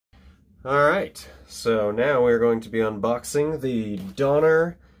Alright, so now we're going to be unboxing the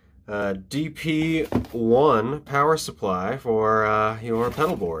Donner DP-1 power supply for your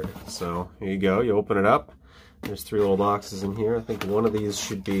pedal board. So here you go, you open it up. There's three little boxes in here. I think one of these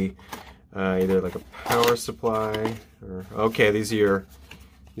should be either like a power supply or... Okay, these are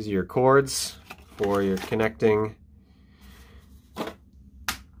your cords for your connecting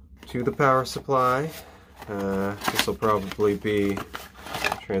to the power supply. This will probably be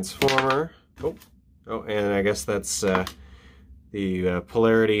transformer. Oh, and I guess that's the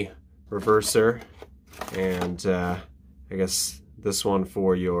polarity reverser, and I guess this one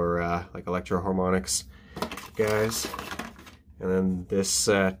for your like electro-harmonics guys. And then this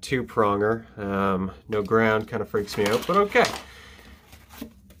two-pronger. No ground, kind of freaks me out, but okay.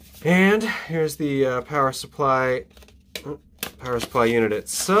 And here's the power supply unit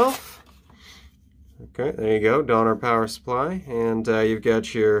itself. Okay, there you go, Donner power supply, and you've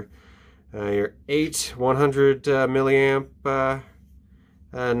got your 8 100 milliamp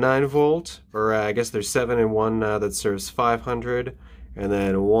 9 volt, or I guess there's 7 in one that serves 500, and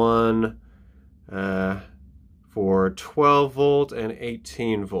then one for 12 volt and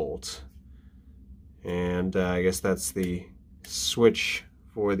 18 volt, and I guess that's the switch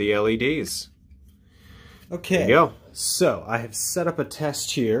for the LEDs. Okay, there you go. So I have set up a test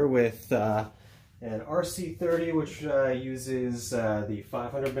here with an RC30, which uses the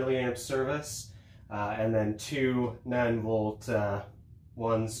 500 milliamp service, and then two 9 volt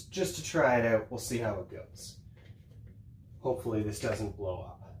ones just to try it out. We'll see how it goes. Hopefully this doesn't blow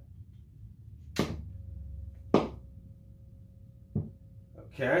up.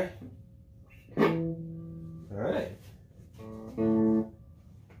 Okay. All right.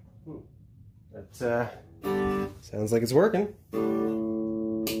 That sounds like it's working.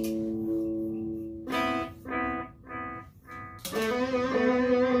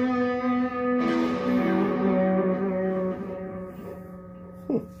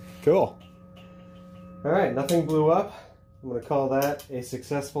 Cool. Alright, nothing blew up. I'm going to call that a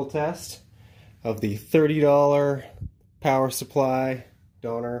successful test of the $30 power supply,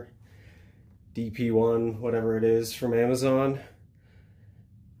 Donner DP-1, whatever it is, from Amazon.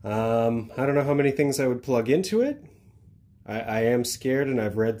 I don't know how many things I would plug into it. I am scared, and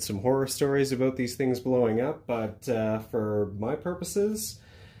I've read some horror stories about these things blowing up, but for my purposes,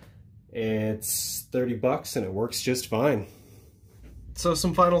 it's 30 bucks and it works just fine. So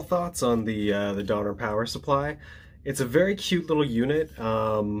some final thoughts on the Donner power supply. It's a very cute little unit.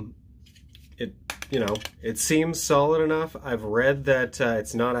 It seems solid enough. I've read that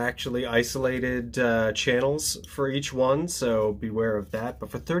it's not actually isolated channels for each one, so beware of that. But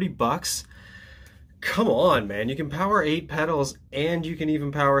for 30 bucks, come on, man. You can power 8 pedals, and you can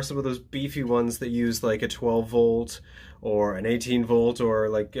even power some of those beefy ones that use like a 12 volt or an 18 volt, or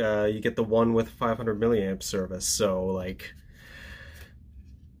like you get the one with 500 milliamp service. So like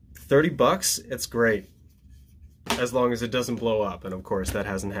 30 bucks, it's great, as long as it doesn't blow up, and of course that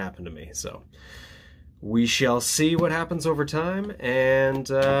hasn't happened to me. So we shall see what happens over time, and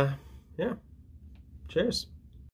yeah, cheers.